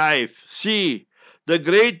in life, see the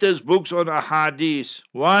greatest books on ahadith.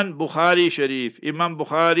 One, Bukhari Sharif, Imam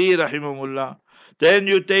Bukhari rahimahullah. Then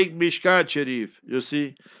you take Mishkat Sharif, you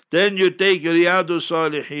see. Then you take Riyadus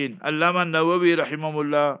Salihin, Allama Nawawi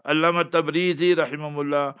rahimahullah, Allama Tabrizi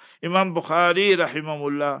rahimahullah, Imam Bukhari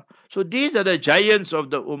rahimahullah. So these are the giants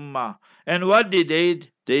of the Ummah. And what did they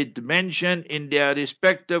mention in their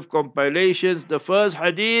respective compilations? The first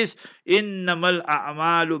hadith, innamal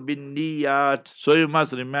a'malu bin niyat. So you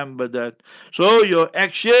must remember that. So your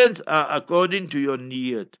actions are according to your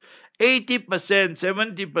niyat. 80%,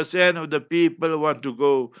 70% of the people want to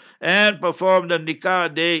go and perform the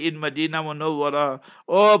nikah day in Medina Munawwara,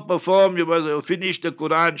 or you must finish the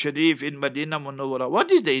Quran Sharif in Medina Munawwara.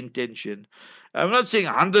 What is the intention? I'm not saying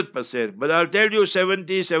 100%, but I'll tell you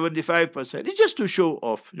 70, 75%. It's just to show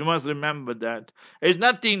off. You must remember that. There's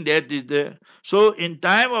nothing that is there. So in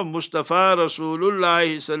time of Mustafa Rasulullah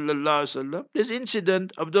sallallahu alaihi wasallam, this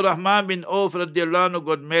incident, Abdurrahman bin Auf radiallahu anhu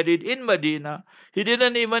got married in Medina. He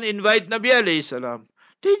didn't even invite Nabi alayhi salam.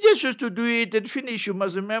 They just used to do it and finish. You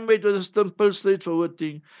must remember it was a simple, straightforward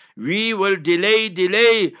thing. We will delay.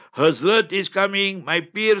 Hazrat is coming. My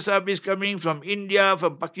Pir Sahib is coming from India,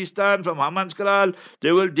 from Pakistan, from Hamanskral.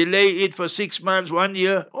 They will delay it for 6 months, 1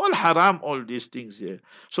 year. All haram, all these things here.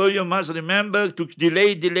 So you must remember to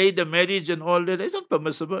delay the marriage and all that. It's not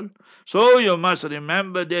permissible. So you must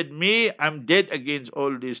remember that I'm dead against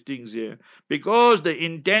all these things here. Because the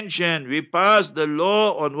intention, we pass the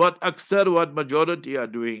law on what majority are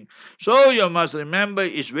doing. So you must remember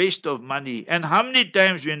it's waste of money. And how many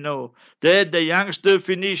times we know that the youngster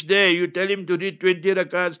finished there, you tell him to read 20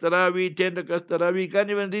 rakats Taraweeh, 10 rakats Taraweeh, he can't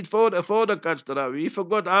even read 4 rakats Taraweeh. He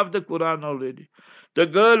forgot half the Quran already. The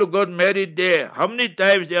girl who got married there, how many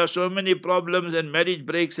times there are so many problems and marriage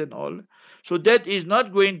breaks and all. So that is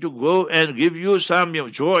not going to go and give you some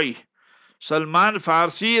joy. Salman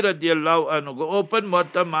Farsi radiallahu anhu, go open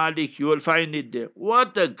Muwatta Malik, you will find it there.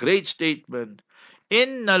 What a great statement.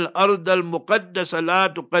 Innal ardal muqaddasa la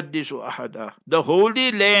tuqaddisu ahada. The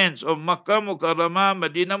holy lands of Makkah Mukarramah,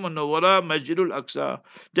 Medina Munawwara, Masjidul Aqsa,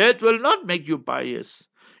 that will not make you pious.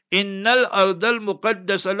 Innal ardal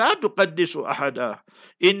muqaddasa la tuqaddisu ahada.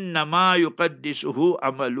 Innama yuqaddisuhu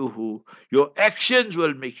amaluhu. Your actions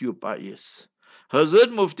will make you pious.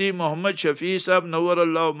 Hazrat Mufti Muhammad Shafi Sahib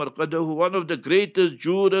Nawwarallahu Marqadahu, one of the greatest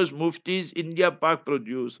jurors, muftis India Pak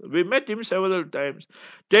produced. We met him several times.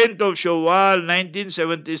 10th of Shawwal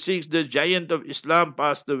 1976, the giant of Islam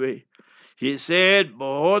passed away. He said,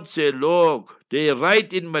 "Bahut se log, they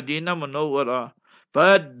write in Medina Munawwara,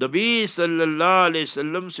 but Nabi sallallahu alayhi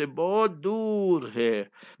wasallam se bahut dur hai.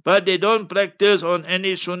 But they don't practice on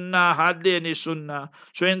any sunnah, hardly any sunnah.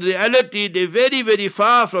 So in reality, they're very, very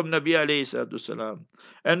far from Nabi alayhi salam.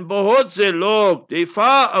 And bahut se log, they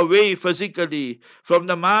far away physically from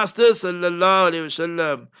the Master sallallahu alayhi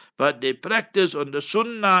wasallam, but they practice on the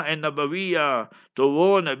sunnah and nabawiyah. To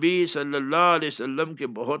wo Nabi sallallahu alayhi wasallam ke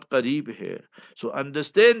bahut qareeb hai." So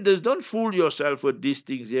understand this. Don't fool yourself with these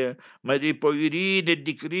things here. Madi poirin,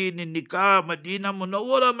 dikrin, nikah, Madina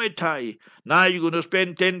Munawwara mein thai. Now you're going to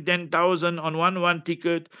spend 10,000 on one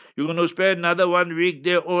ticket. You're going to spend another 1 week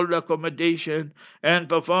there, all accommodation, and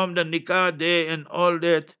perform the nikah there and all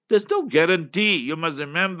that. There's no guarantee. You must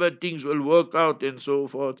remember things will work out and so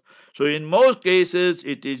forth. So in most cases,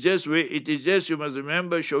 it is just you must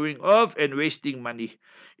remember showing off and wasting money.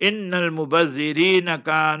 Innal mubazzirina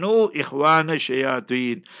kanu ikhwana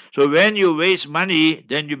shayateen. So when you waste money,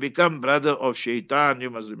 then you become brother of shaitan. You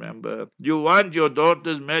must remember. You want your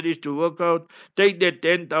daughter's marriage to work out, take that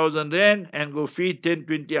 10,000 rand and go feed 10,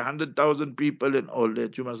 20, 100,000 people and all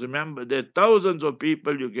that. You must remember there are thousands of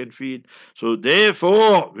people you can feed. So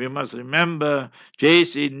therefore, we must remember,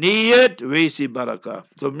 Jaisi niyat, waisi barakah.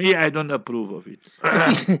 So I don't approve of it.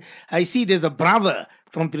 I see there's a brother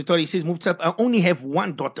from Pretoria. He says, "Mufti, I only have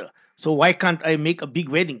one daughter. So why can't I make a big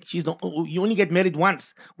wedding? You only get married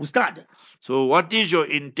once. Ustad." So what is your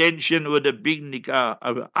intention with a big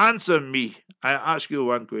nikah? Answer me. I ask you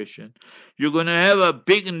one question. You're going to have a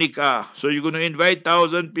big nikah. So you're going to invite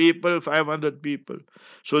 1,000 people, 500 people.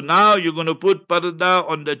 So now you're going to put parda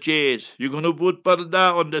on the chairs. You're going to put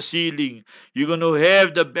parda on the ceiling. You're going to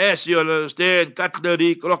have the best, you understand,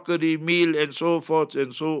 cutlery, crockery, meal, and so forth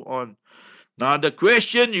and so on. Now the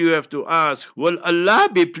question you have to ask, will Allah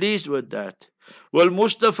be pleased with that? Will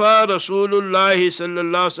Mustafa Rasulullah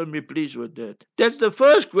sallallahu alaihi wasallam be pleased with that? That's the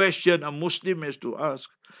first question a Muslim has to ask.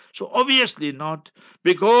 So obviously not,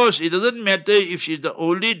 because it doesn't matter if she's the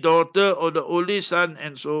only daughter or the only son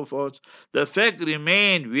and so forth. The fact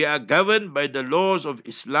remains, we are governed by the laws of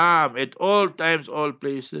Islam at all times, all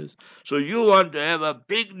places. So you want to have a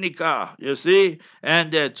big nikah, you see,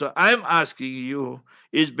 and that. So I'm asking you,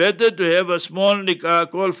 it's better to have a small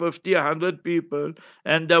nikah, call 50, 100 people,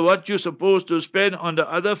 and what you're supposed to spend on the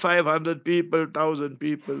other 500 people, 1,000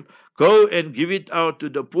 people, go and give it out to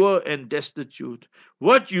the poor and destitute.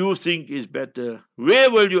 What you think is better?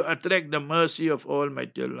 Where will you attract the mercy of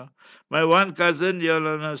Almighty Allah? My one cousin, you'll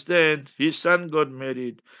understand, his son got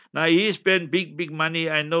married. Now he spent big money,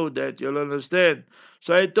 I know that, you'll understand.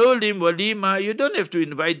 So I told him, Walima, you don't have to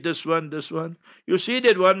invite this one. You see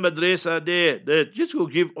that one madrasa there, that just go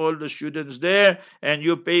give all the students there and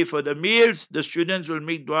you pay for the meals. The students will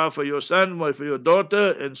make dua for your son or for your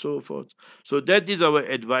daughter and so forth. So that is our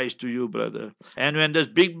advice to you, brother. And when this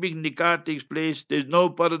big nikah takes place, there's no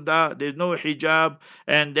parda, there's no hijab,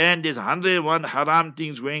 and then there's 101 haram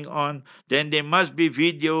things going on, then there must be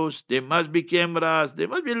videos, there must be cameras, there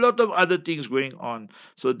must be a lot of other things going on.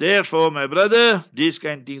 So therefore, my brother, these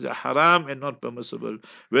kind of things are haram and not permissible,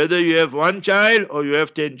 whether you have one child or you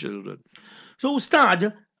have 10 children. So,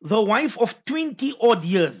 Ustad, the wife of 20 odd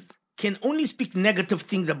years can only speak negative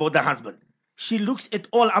things about the husband. She looks at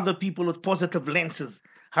all other people with positive lenses.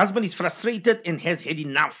 Husband is frustrated and has had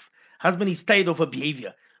enough. Husband is tired of her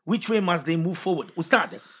behavior. Which way must they move forward?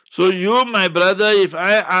 Ustad. So you, my brother, if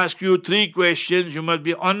I ask you 3 questions, you must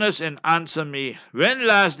be honest and answer me. When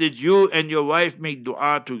last did you and your wife make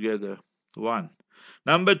dua together? 1.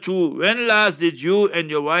 Number 2, when last did you and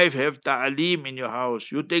your wife have ta'aleem in your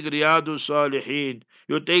house? You take Riyadus Salihin,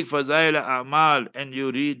 you take Fazail A'mal and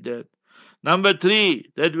you read that. Number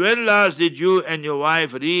 3, that when last did you and your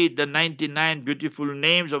wife read the 99 beautiful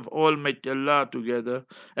names of Almighty Allah together?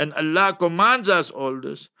 And Allah commands us all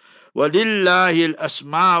this. وَلِلَّهِ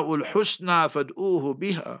الْأَسْمَاءُ الْحُسْنَى فَادْعُوهُ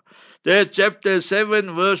بِهَا. That chapter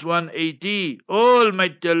 7 verse 180.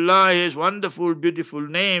 Almighty Allah has wonderful, beautiful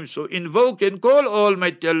names. So invoke and call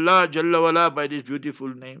Almighty Allah Jalla wala by these beautiful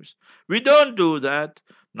names. We don't do that.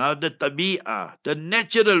 Now the tabi'ah, the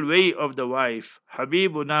natural way of the wife,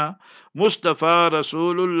 Habibuna, Mustafa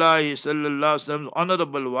Rasulullah sallallahu alaihi wasallam's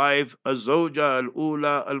honorable wife, Az-Zawja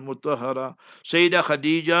al-Ula al-Mutahhara, Sayyidah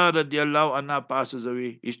Khadija radiallahu anha passes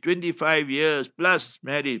away. Is 25 years plus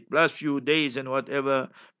married, plus few days and whatever,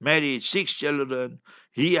 married, 6 children.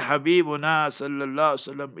 He, Habibuna sallallahu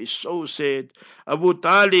alaihi wasallam, is so sad. Abu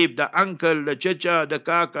Talib, the uncle, the chacha, the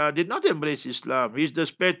kaka, did not embrace Islam. He is the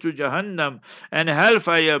sped to Jahannam and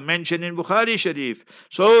hellfire mentioned in Bukhari Sharif.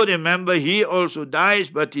 So remember, he also dies,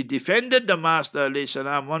 but he defended the Master alayhi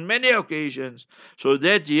salam on many occasions. So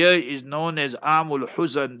that year is known as Amul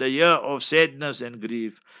Huzan, the year of sadness and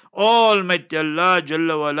grief. Almighty Allah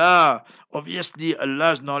Jalla wala, obviously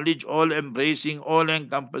Allah's knowledge, all embracing, all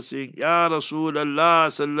encompassing. Ya Rasulullah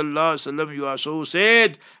sallallahu alaihi wasallam, you are so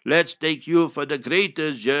sad. Let's take you for the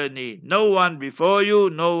greatest journey. No one before you,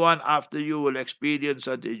 no one after you will experience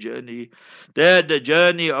such a journey. That the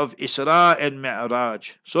journey of Isra and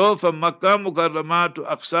Mi'raj. So from Makkah Mukarramah to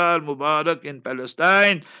Aqsa al-Mubarak in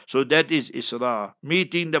Palestine, so that is Isra.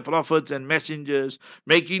 Meeting the prophets and messengers,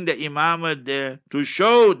 making the imamat there to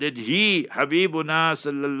show that he, Habibuna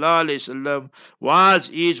sallallahu alayhi wasallam, was,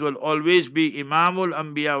 is, will always be Imamul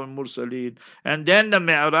Anbiya wal Mursaleen. And then the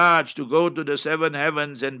Mi'raj, to go to the 7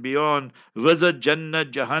 heavens and beyond, visit Jannah,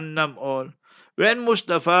 Jahannam, all. When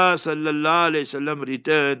Mustafa sallallahu alayhi wasallam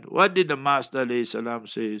returned, what did the Master alayhi salam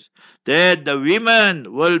says? That the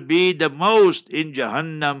women will be the most in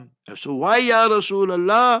Jahannam. So why, Ya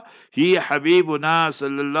Rasulullah? He, Habibuna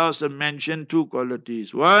sallallahu alaihi wasallam, mentioned 2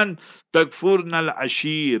 qualities. 1, takfurna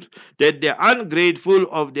al-ashir, that they're ungrateful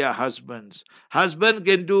of their husbands. Husband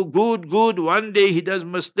can do good. One day he does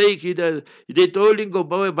mistake. They told him go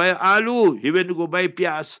buy aloo. He went to go buy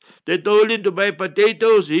pias. They told him to buy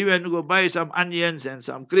potatoes. He went to go buy some onions and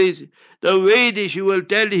some crazy. The way she will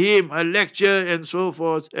tell him a lecture and so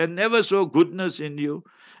forth, and never saw goodness in you.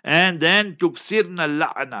 And then tuksirna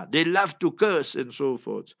la'na. They love to curse and so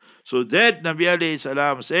forth. So that Nabi alayhi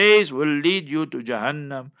salam says will lead you to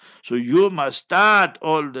Jahannam. So you must start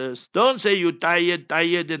all this. Don't say you tired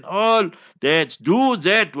and all. Do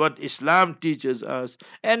that what Islam teaches us.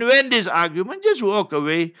 And when this argument, just walk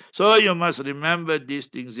away. So you must remember these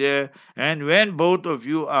things here. And when both of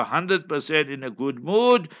you are 100% in a good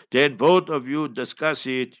mood, then both of you discuss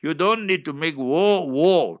it. You don't need to make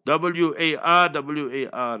war. W-A-R.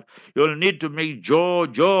 You'll need to make jaw.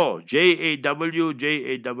 Jaw.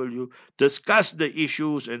 Discuss the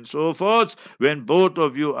issues and so forth. When both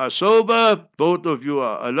of you are sober, both of you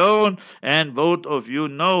are alone, and both of you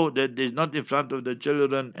know that it's not in front of the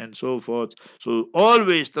children and so forth. So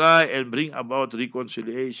always try and bring about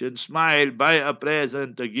reconciliation. Smile, buy a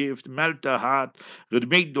present, a gift, melt a heart,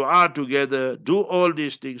 make dua together, do all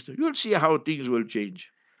these things. You'll see how things will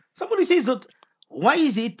change. Somebody says that why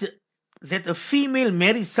is it that a female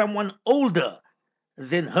marries someone older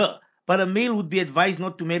than her, but a male would be advised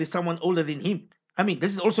not to marry someone older than him? I mean,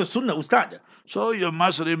 this is also sunnah, Ustad. So you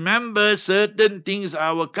must remember certain things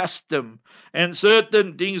are our custom and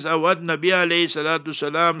certain things are what Nabi alayhi salatu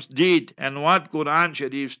salam did and what Quran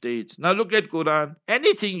Sharif states. Now look at Quran.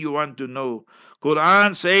 Anything you want to know.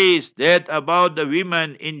 Quran says that about the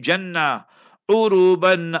women in Jannah.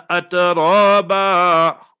 Uruban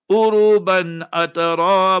ataraba. Uruban,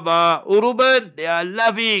 they are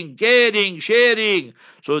loving, caring, sharing.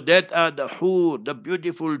 So that are the hur, the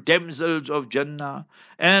beautiful damsels of Jannah.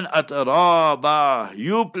 And ataraba,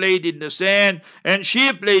 you played in the sand and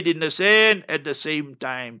she played in the sand at the same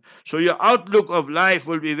time. So your outlook of life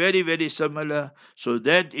will be very, very similar. So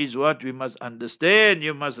that is what we must understand.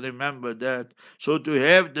 You must remember that. So to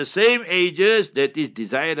have the same ages, that is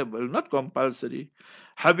desirable, not compulsory.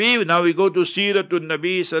 Habib, now we go to Siratul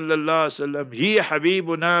Nabi sallallahu alaihi wasallam. He,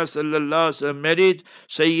 Habibuna sallallahu alaihi wasallam, married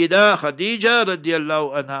Sayyida Khadija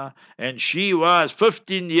radiallahu anha, and she was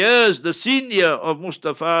 15 years the senior of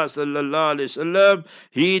Mustafa sallallahu alaihi wasallam.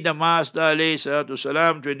 He, the Master alayhi salatu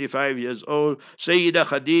salam, 25 years old. Sayyida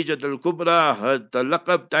Khadija al-Kubra, her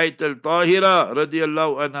laqab title Tahira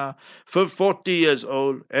radiallahu anha, 40 years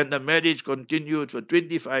old, and the marriage continued for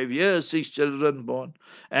 25 years, 6 children born.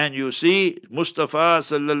 And you see, Mustafa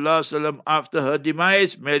sallallahu alaihi wasallam, after her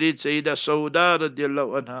demise, married Sayyida Sauda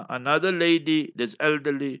radiallahu anha, another lady that's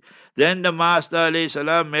elderly. Then the Master alayhi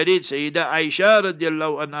salam married Sayyida Aisha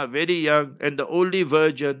radiallahu anha, very young and the only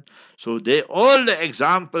virgin. So all the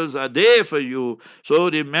examples are there for you. So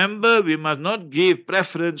remember, we must not give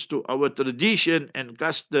preference to our tradition and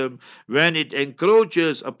custom when it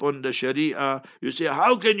encroaches upon the Sharia. You say,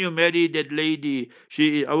 how can you marry that lady?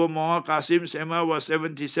 Our Muhammad Qasim Sema was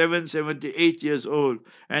 77, 78 years old.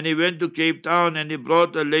 And he went to Cape Town and he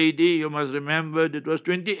brought a lady, you must remember, that was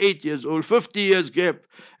 28 years old, 50 years gap.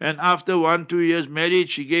 And after 1-2 years married,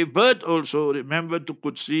 she gave birth also, remember, to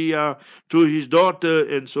Qudsiya, to his daughter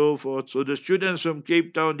and so forth. So the students from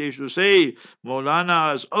Cape Town, they should say,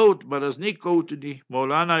 Maulana is old, but is not cold today.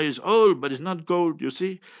 Maulana is old, but is not cold, you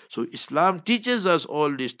see. So Islam teaches us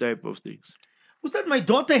all these type of things. Ustad, my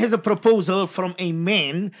daughter has a proposal from a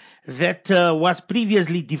man that was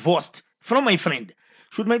previously divorced from my friend.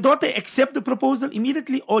 Should my daughter accept the proposal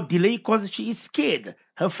immediately or delay because she is scared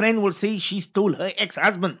her friend will say she stole her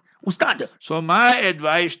ex-husband? Ustad. So my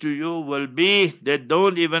advice to you will be that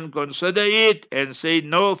don't even consider it and say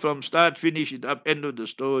no from start, finish it up, end of the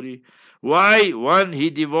story. Why? One,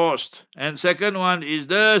 he divorced. And second one is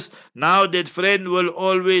this. Now that friend will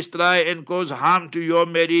always try and cause harm to your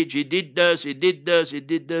marriage. He did this. You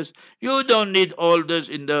don't need all this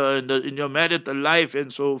in your marital life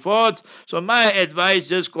and so forth. So my advice,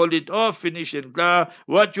 just call it off, finish and clear.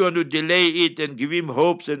 What you want to delay it and give him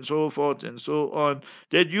hopes and so forth and so on.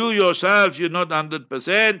 That you yourself, you're not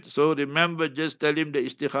 100%. So remember, just tell him the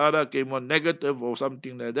istikhara came on negative or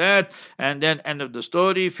something like that. And then end of the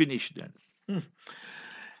story, finish then.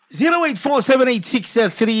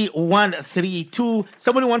 08478633132.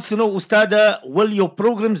 Somebody wants to know, Ustad, will your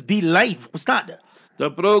programs be live, Ustad? The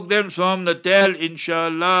programs from the TEL,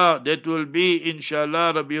 inshallah, that will be,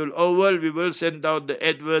 inshallah, Rabiul Awal. We will send out the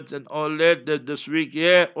adverts and all that this week.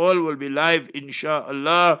 Yeah, all will be live,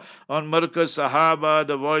 inshallah, on Markaz Sahaba,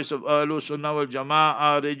 the voice of Ahlus Sunnah wal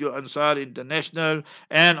Jama'ah, Radio Ansar International,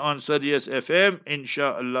 and on Sirius FM,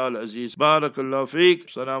 inshallah al-Aziz. Barakallahu feek.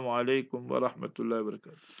 Assalamu alaikum wa rahmatullahi wa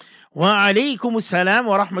barakatuh. Wa alaikum assalam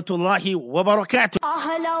wa rahmatullahi wa barakatuh.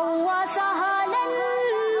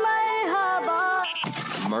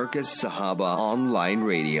 Marcus Sahaba Online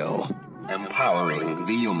Radio, empowering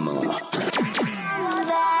the Ummah.